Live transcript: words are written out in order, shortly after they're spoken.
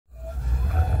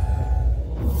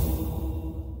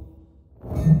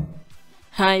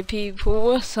Hi people,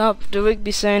 what's up? The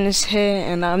Rigby Zone is here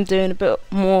and I'm doing a bit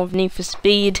more of Need for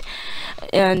Speed,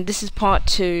 and this is part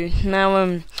 2.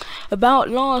 Now about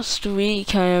last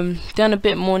week I done a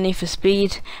bit more Need for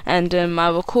Speed, and my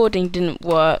recording didn't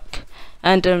work,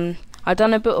 and I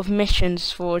done a bit of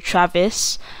missions for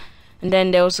Travis, and then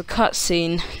there was a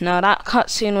cutscene. Now that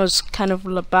cutscene was kind of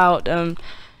about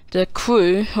the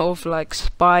crew of like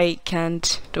Spike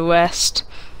and the rest.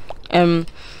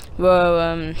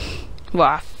 Well,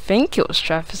 I think it was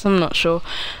Travis, I'm not sure.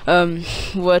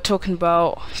 We're talking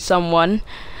about someone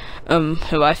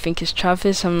who I think is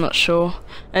Travis, I'm not sure.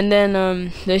 And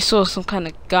then they saw some kind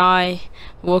of guy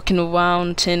walking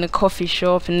around in a coffee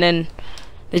shop, and then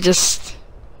they just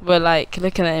were like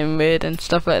looking at him weird and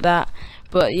stuff like that.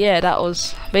 But yeah, that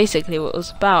was basically what it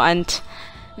was about. And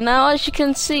now, as you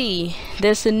can see,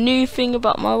 there's a new thing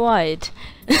about my ride.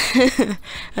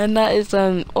 And that is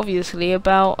obviously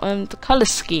about the color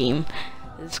scheme.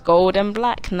 It's gold and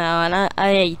black now, and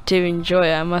I do enjoy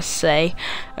it, I must say.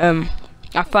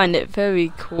 I find it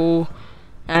very cool,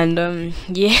 and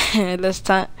yeah, it's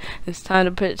time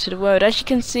to put it to the road. As you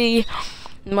can see,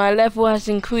 my level has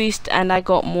increased and I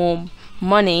got more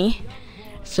money.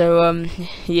 So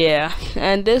yeah,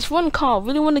 and there's one car I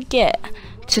really want to get,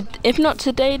 if not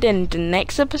today then the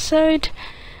next episode.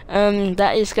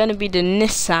 That is going to be the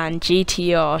Nissan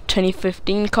GTR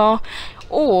 2015 car,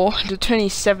 or the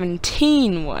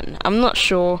 2017 one, I'm not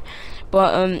sure.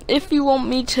 But if you want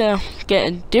me to get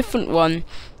a different one,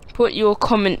 put your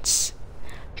comments,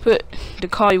 put the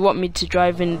car you want me to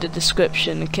drive in the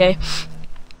description, okay?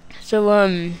 So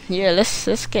yeah,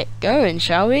 let's get going,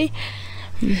 shall we?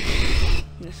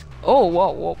 Oh,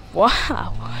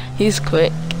 wow, he's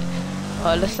quick.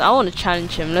 Oh, I want to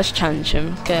challenge him. Let's challenge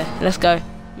him. Okay, let's go.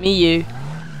 Me, you.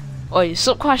 Oh,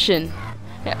 stop crashing.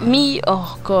 Yeah, me.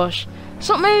 Oh gosh,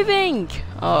 stop moving.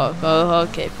 Oh,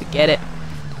 okay, forget it.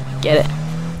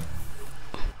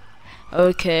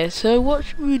 Okay, so what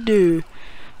should we do?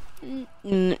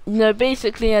 No,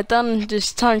 basically I done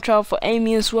this time trial for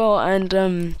Amy as well, and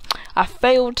I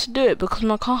failed to do it because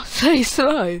my car's so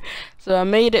slow. So I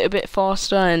made it a bit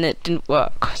faster and it didn't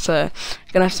work. So I'm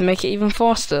gonna have to make it even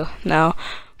faster now.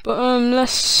 But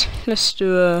let's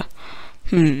do a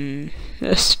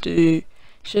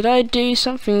should I do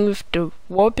something with the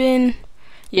Robin?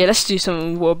 Yeah, let's do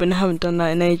something with Robin. I haven't done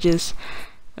that in ages.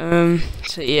 So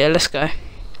yeah, let's go.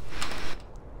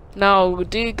 Now,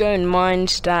 do go in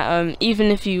mind that even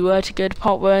if you were to go to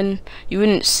part 1, you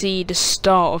wouldn't see the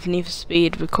start of Need for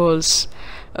Speed, because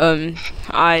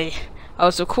I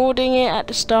was recording it at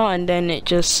the start and then it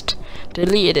just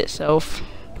deleted itself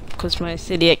because my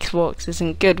silly Xbox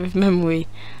isn't good with memory.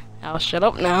 I'll shut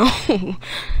up now.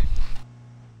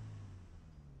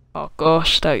 Oh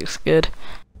gosh, that looks good.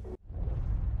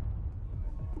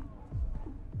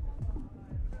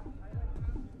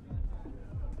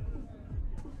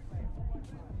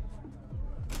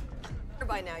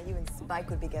 By now, you and Spike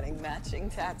would be getting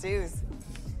matching tattoos.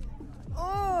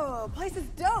 Oh, place is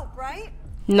dope, right?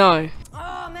 No.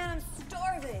 Oh man, I'm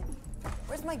starving.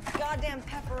 Where's my goddamn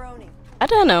pepperoni? I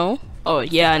don't know. Oh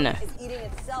yeah, I know. It's eating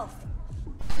itself.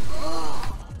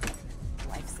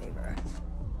 Lifesaver.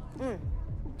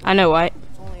 I know, right?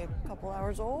 It's only a couple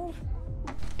hours old.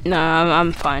 No,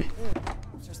 I'm fine.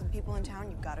 There's some people in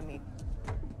town you've got to meet.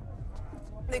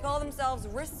 They call themselves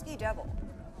Risky Devil.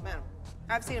 Man,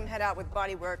 I've seen them head out with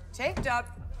bodywork taped up,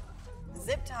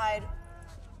 zip tied,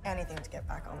 anything to get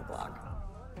back on the block.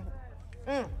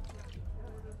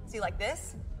 See, like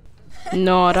this?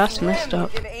 No, that's messed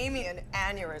up. Give Amy an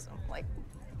aneurysm, like,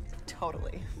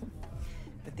 totally.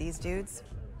 But these dudes,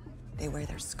 they wear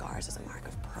their scars as a mark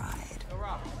of pride. Yo,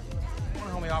 Rob, wanna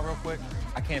help me out real quick?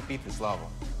 I can't beat this level.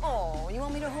 Oh, you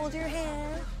want me to hold your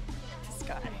hand? This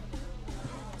guy.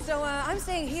 So, I'm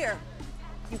staying here.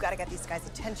 You gotta get these guys'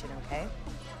 attention, okay?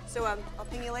 So, I'll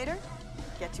ping you later.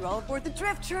 Get you all aboard the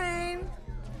drift train.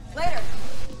 Later.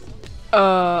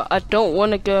 I don't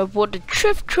want to go aboard the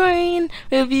drift train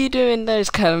with you doing those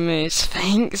kind of moves.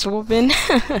 Thanks, Robin.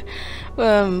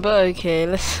 But okay,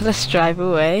 let's drive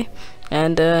away.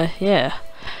 And yeah,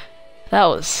 that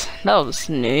was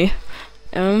new.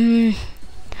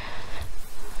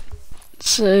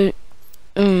 So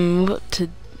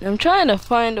I'm trying to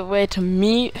find a way to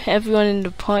mute everyone in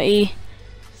the party.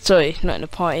 Sorry, not in the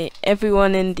party.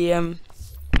 Everyone in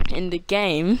the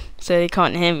game, so they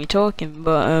can't hear me talking.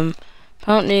 But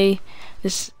apparently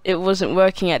it wasn't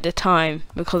working at the time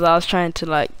because I was trying to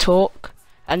like talk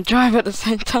and drive at the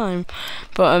same time.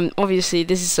 But obviously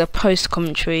this is a post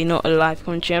commentary, not a live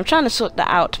commentary. I'm trying to sort that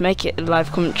out to make it a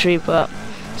live commentary, but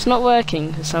it's not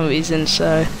working for some reason.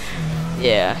 So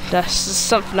yeah, that's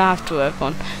something I have to work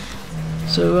on.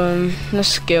 So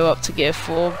let's go up to gear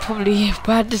 4. Probably a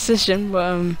bad decision,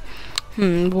 but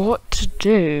what to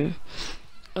do?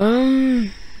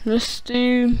 Let's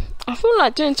do. I feel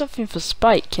like doing something for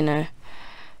Spike, you know.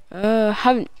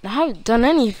 I haven't done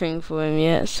anything for him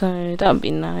yet, so that'd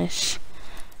be nice.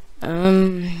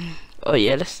 Oh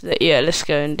yeah, let's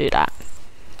go and do that.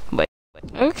 Wait.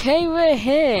 Okay, we're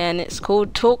here, and it's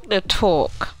called Talk the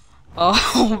Talk.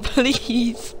 Oh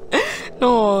please,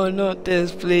 no, not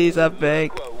this, please, I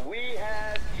beg. What we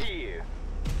have here.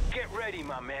 Get ready,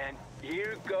 my man.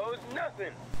 Here goes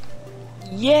nothing.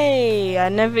 Yay! I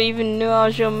never even knew I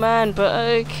was your man, but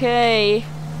okay,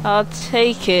 I'll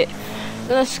take it.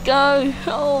 Let's go.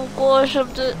 Oh gosh,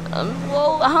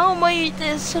 whoa, how am I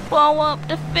this far up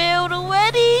the field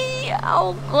already?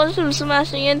 Oh gosh, I'm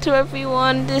smashing into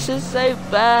everyone. This is so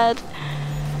bad.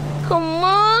 Come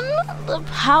on, the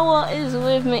power is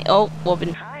with me. Oh,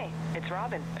 Robin. Hi, it's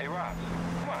Robin. Hey, Rob.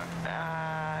 Come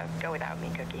on. Go without me,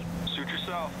 Cookie. Suit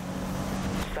yourself.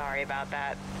 Sorry about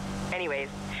that. Anyways,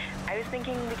 I was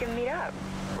thinking we can meet up,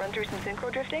 run through some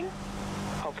synchro drifting.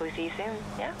 Hopefully see you soon,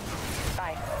 yeah?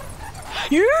 Bye.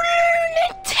 You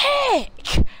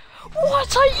lunatic!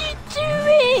 What are you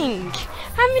doing?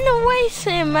 I'm in a race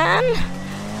here, man.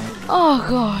 Oh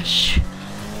gosh.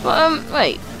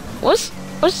 Wait.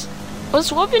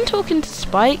 Was Robin talking to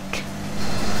Spike?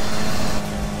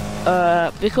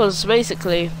 Because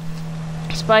basically,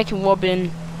 Spike and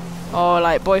Robin are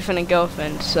like boyfriend and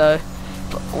girlfriend. So,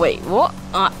 wait, what?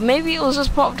 Maybe it was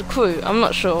just part of the crew. I'm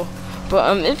not sure.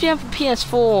 But if you have a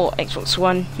PS4 or Xbox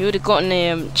One, you would have gotten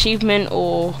a achievement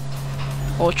or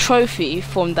trophy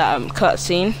from that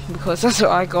cutscene, because that's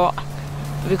what I got.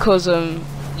 Because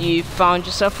you found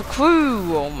yourself a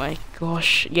crew. Oh my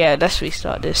gosh. Yeah, let's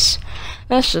restart this.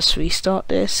 Let's just restart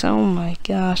this. Oh my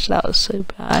gosh, that was so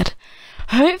bad.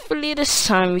 Hopefully this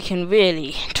time we can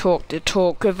really talk the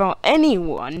talk without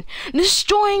anyone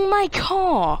destroying my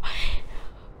car.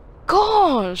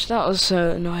 Gosh, that was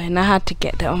so annoying. I had to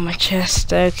get that on my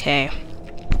chest. Okay.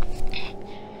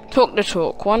 Talk the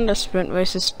talk. Wonder Sprint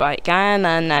versus Spike.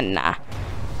 Nah.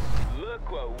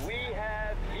 Look what we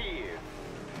have here.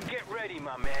 Get ready,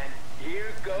 my man.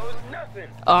 Here goes nothing.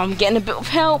 Oh, I'm getting a bit of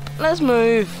help. Let's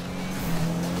move.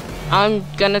 I'm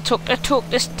gonna talk the talk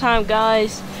this time,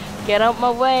 guys. Get out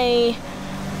my way.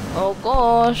 Oh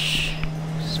gosh.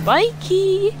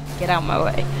 Spikey. Get out my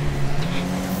way.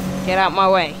 Get out my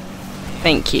way.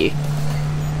 Thank you.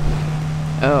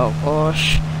 Oh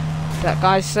gosh. That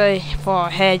guy's so far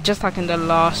ahead, just like in the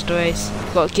last race.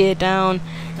 Got gear down,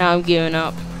 now I'm gearing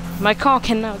up. My car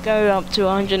can now go up to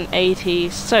 180,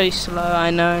 so slow,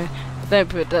 I know. Don't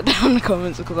put that down in the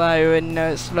comments because I already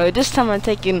know it's slow. This time I'm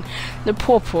taking the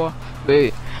proper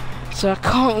route, so I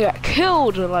can't get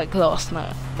killed like last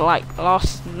night. Like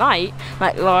last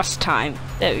time.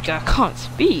 There we go, I can't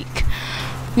speak.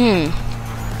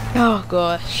 Oh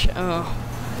gosh. Oh.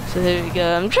 So here we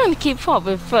go. I'm trying to keep up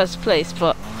with first place,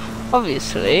 but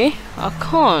obviously I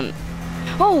can't.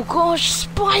 Oh gosh,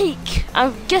 Spike!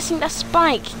 I'm guessing that's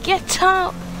Spike. Get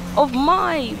out of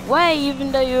my way,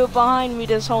 even though you were behind me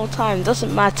this whole time.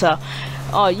 Doesn't matter.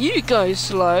 Oh, you go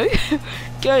slow.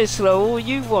 Go slow all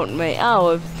you want, mate. I'll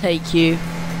overtake you.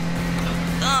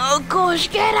 Oh gosh,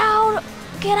 get out!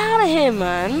 Get out of here,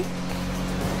 man.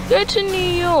 Go to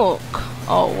New York.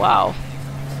 Oh wow.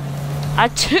 I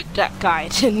took that guy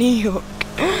to New York.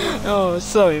 Oh,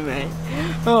 sorry, mate.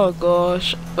 Oh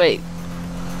gosh. Wait.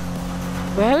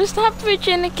 Where is that bridge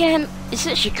in again? Is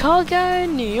it Chicago,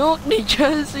 New York, New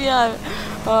Jersey?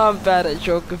 I'm bad at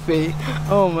geography.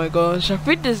 Oh my gosh. I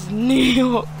think this is New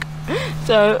York.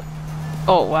 So,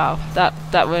 oh wow.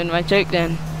 That ruined my joke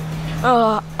then.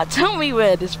 Tell me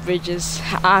where this bridge is.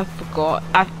 I forgot.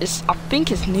 I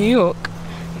think it's New York.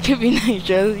 It could be New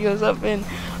Jersey or something.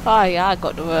 Oh yeah, I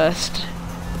got the worst.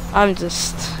 I'm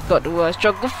just got the worst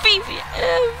geography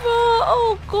ever.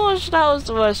 Oh gosh, that was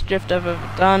the worst drift I've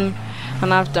ever done.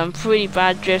 And I've done pretty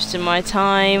bad drifts in my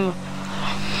time.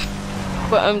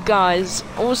 But guys,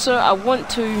 also I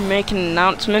want to make an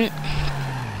announcement.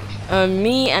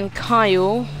 Me and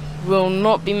Kyle will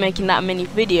not be making that many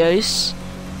videos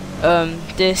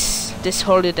this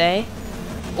holiday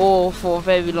or for a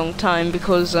very long time,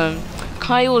 because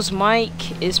Kyle's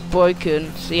mic is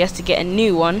broken, so he has to get a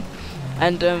new one,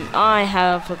 and I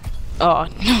have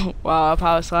wow, I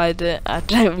power slided it. I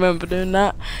don't remember doing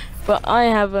that, but I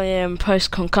have a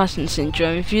post-concussion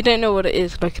syndrome. If you don't know what it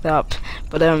is, look it up.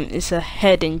 But it's a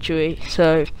head injury,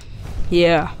 so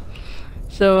yeah.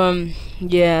 So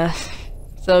yeah.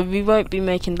 So we won't be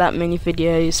making that many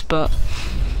videos, but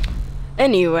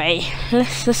Anyway,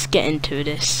 let's get into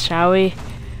this, shall we?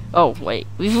 Oh wait,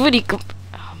 we've already got.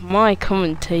 My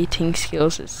commentating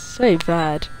skills is so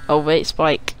bad. Oh wait,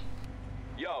 Spike.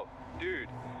 Yo, dude.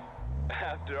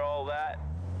 After all that,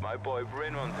 my boy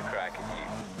Bryn wants a crack at you.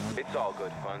 It's all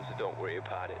good fun, so don't worry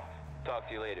about it. Talk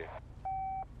to you later.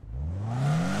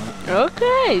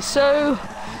 Okay, so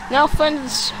now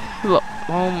friends. Well,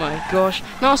 oh my gosh!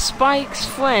 Now Spike's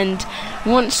friend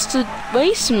wants to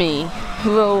race me.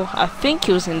 Well, I think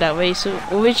he was in that race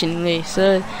originally,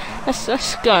 so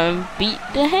let's go and beat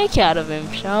the heck out of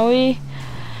him, shall we?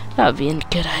 That'd be a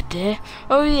good idea.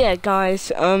 Oh yeah,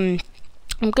 guys. I'm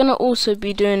gonna also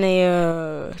be doing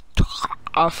a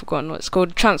I've forgotten what it's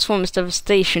called, Transformers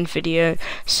Devastation video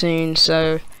soon.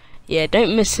 So yeah,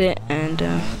 don't miss it. And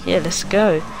yeah, let's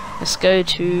go. Let's go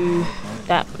to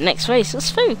that next race. It's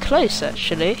very close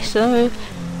actually, so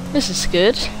this is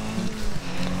good.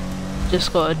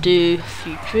 Just gotta do a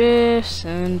few drifts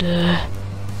and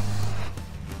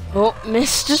oh,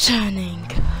 missed the turning.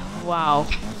 Wow,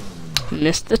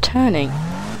 missed the turning.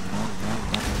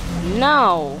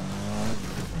 No,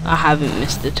 I haven't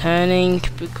missed the turning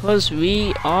because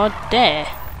we are there.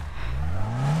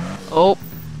 Oh,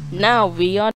 now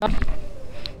we are done.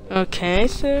 Okay,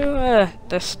 so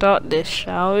let's start this,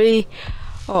 shall we?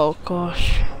 Oh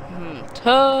gosh,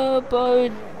 turbo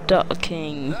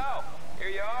ducking. Oh, here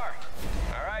you are.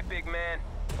 All right, big man.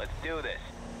 Let's do this.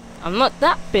 I'm not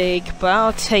that big, but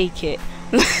I'll take it.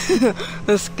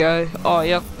 Let's go. Oh,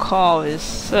 your car is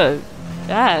so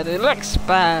bad. It looks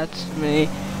bad to me.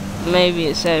 Maybe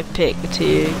it's epic to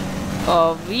you.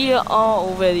 Oh, we are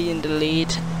already in the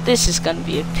lead. This is gonna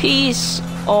be a piece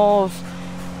of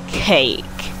cake.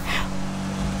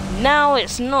 Now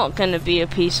it's not gonna be a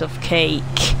piece of cake.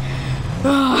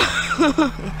 Oh,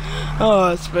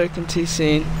 I've spoken too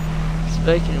soon.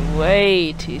 Spoken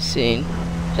way too soon.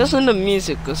 Just when the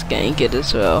music was getting good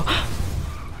as well.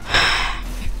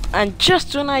 And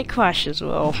just when I crash as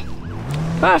well.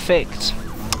 Perfect.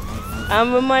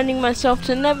 I'm reminding myself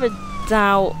to never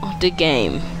doubt the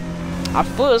game. I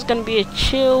thought it was gonna be a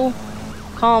chill,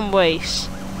 calm race,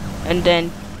 and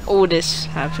then all this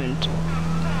happened.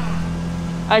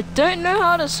 I don't know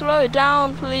how to slow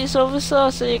down, police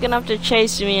officer, so you're gonna have to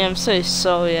chase me. I'm so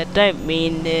sorry, I don't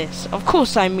mean this. Of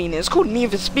course I mean it, it's called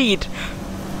Need for Speed.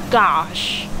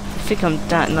 Gosh, I think I'm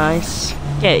that nice.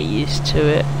 Get used to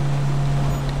it.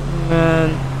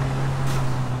 Man,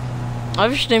 I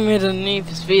wish they made a Need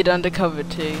for Speed Undercover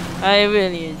too. I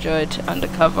really enjoyed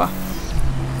Undercover.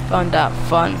 Found that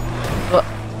fun. But,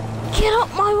 get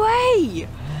up my way!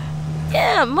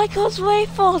 Yeah, my car's way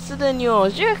faster than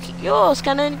yours. Yours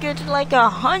can only go to like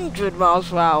 100 miles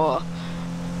per hour.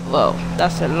 Well,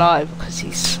 that's a lie because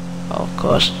he's... Oh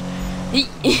gosh.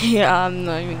 Yeah, I'm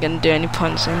not even gonna do any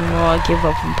punts anymore. I give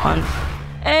up on punts.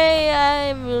 Hey,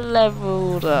 I'm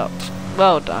leveled up.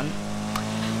 Well done.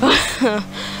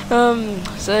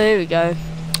 So here we go.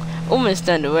 Almost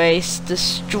done the race.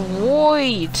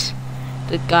 Destroyed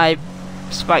the guy,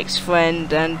 Spike's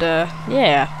friend, and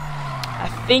yeah. I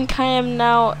think I am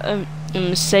now a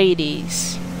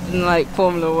Mercedes in like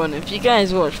Formula 1. If you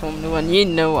guys watch Formula 1, you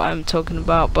know what I'm talking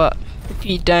about, but if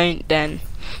you don't, then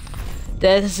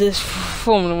there's this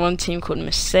Formula 1 team called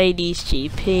Mercedes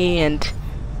GP, and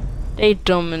they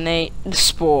dominate the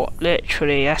sport,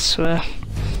 literally, I swear.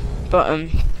 But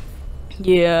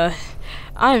yeah,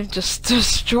 I've just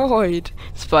destroyed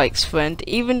Spike's friend,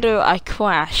 even though I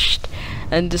crashed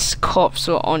and the cops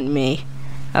were on me.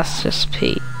 That's just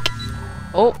peak.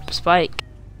 Oh, Spike.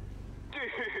 Dude,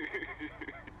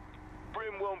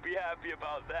 Brim won't be happy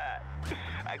about that.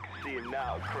 I can see him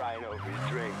now crying over his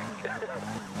drink.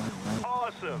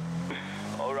 Awesome.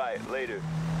 All right, later.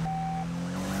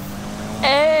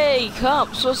 Hey,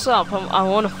 cops, what's up? I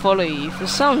want to follow you for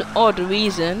some odd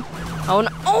reason.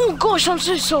 Oh gosh, I'm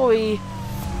so sorry.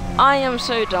 I am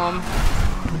so dumb.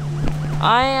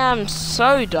 I am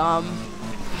so dumb.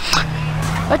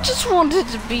 I just wanted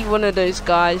to be one of those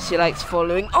guys who likes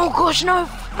following. Oh gosh, no!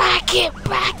 Back it!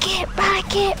 Back it!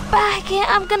 Back it! Back it!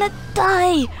 I'm gonna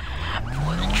die!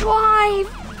 Drive!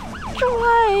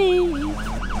 Drive!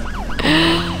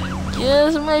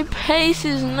 Yes, my pace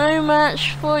is no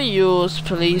match for yours,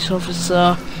 police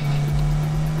officer.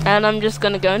 And I'm just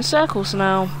gonna go in circles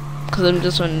now, because I'm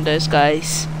just one of those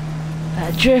guys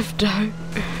that drift out.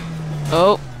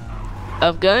 Oh,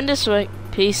 I'm going this way.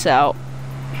 Peace out.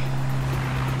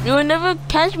 You will never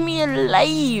catch me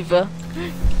alive.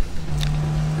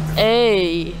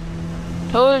 Hey,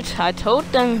 I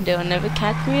told them they will never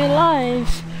catch me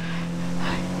alive.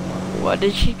 What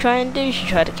did she try and do? She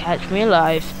tried to catch me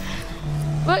alive.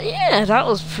 But yeah, that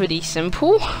was pretty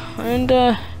simple. And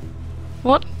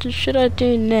should I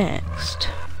do next?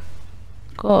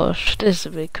 Gosh, this is a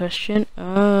big question.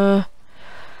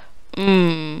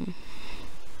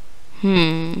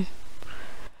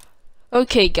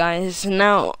 Okay guys,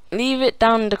 now leave it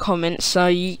down in the comments. So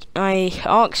I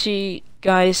ask you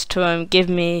guys to give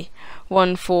me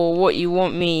one for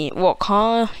what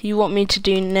car you want me to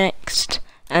do next,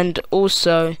 and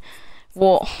also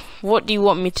what do you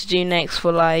want me to do next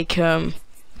for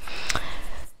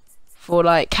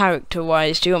character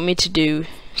wise. Do you want me to do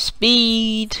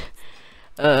speed,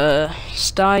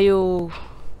 style,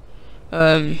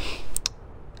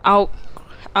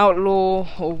 outlaw,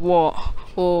 or what,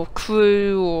 or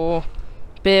crew, or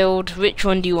build? Which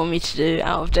one do you want me to do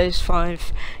out of those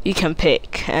 5? You can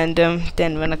pick, and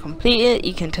then when I complete it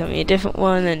you can tell me a different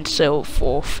one, and so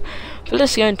forth. But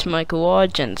let's go into my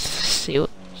garage and see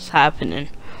what's happening.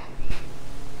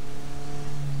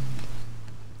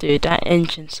 Dude, that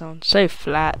engine sounds so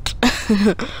flat.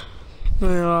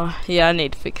 Yeah, I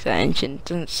need to fix that engine. It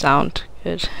doesn't sound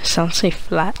good. It sounds so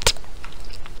flat.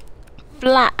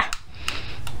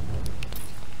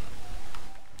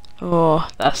 Oh,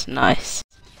 that's nice.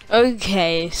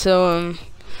 Okay, so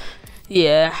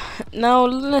yeah. Now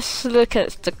let's look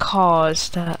at the cars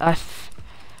that I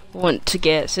want to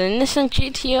get. So Nissan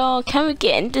GTR, can we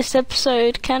get in this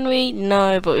episode? Can we?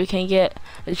 No, but we can get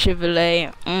a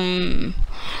Chevrolet.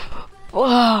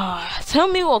 Wow, tell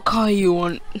me what car you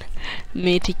want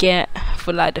me to get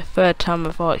for like the 3rd time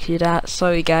I've asked you that.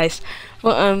 Sorry guys,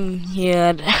 but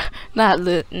yeah, that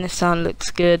Nissan looks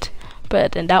good, better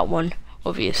than that one,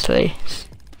 obviously.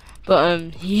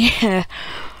 But yeah,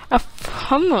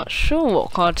 I'm not sure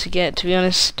what car to get, to be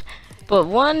honest. But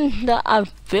one that I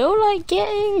feel like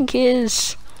getting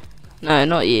is, no,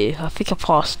 not you. I think I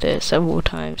passed it several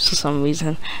times for some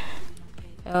reason.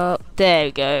 There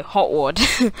we go, Hot Rod.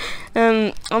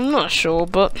 I'm not sure,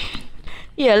 but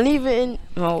yeah, leave it in.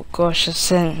 Oh gosh, I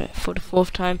said it for the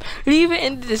 4th time. Leave it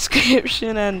in the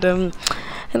description, and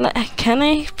like, can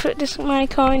I put this in my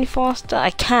car any faster?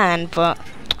 I can, but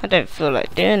I don't feel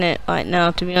like doing it right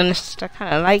now, to be honest. I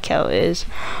kind of like how it is.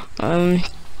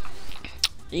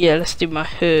 Yeah, let's do my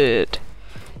hood.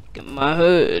 Get my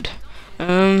hood.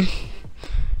 I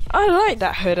like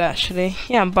that hood actually.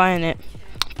 Yeah, I'm buying it.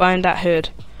 Buying that hood.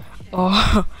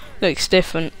 Oh, looks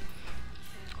different.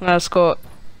 Now it's got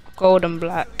gold and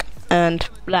black and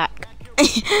black.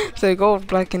 So gold,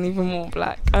 black, and even more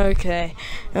black. Okay.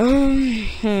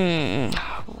 Okay,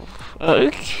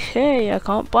 I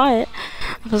can't buy it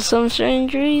for some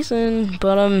strange reason,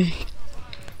 but I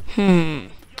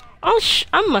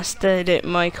must edit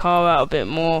my car out a bit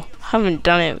more. I haven't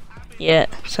done it yet,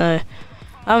 so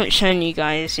I haven't shown you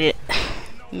guys yet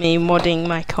me modding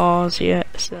my cars yet.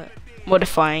 So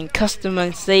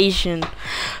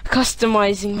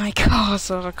customizing my car,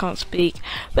 so I can't speak.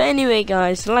 But anyway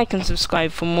guys, like and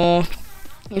subscribe for more.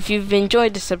 If you've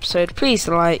enjoyed this episode, please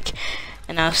like,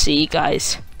 and I'll see you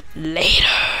guys later.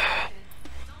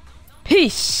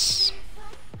 Peace.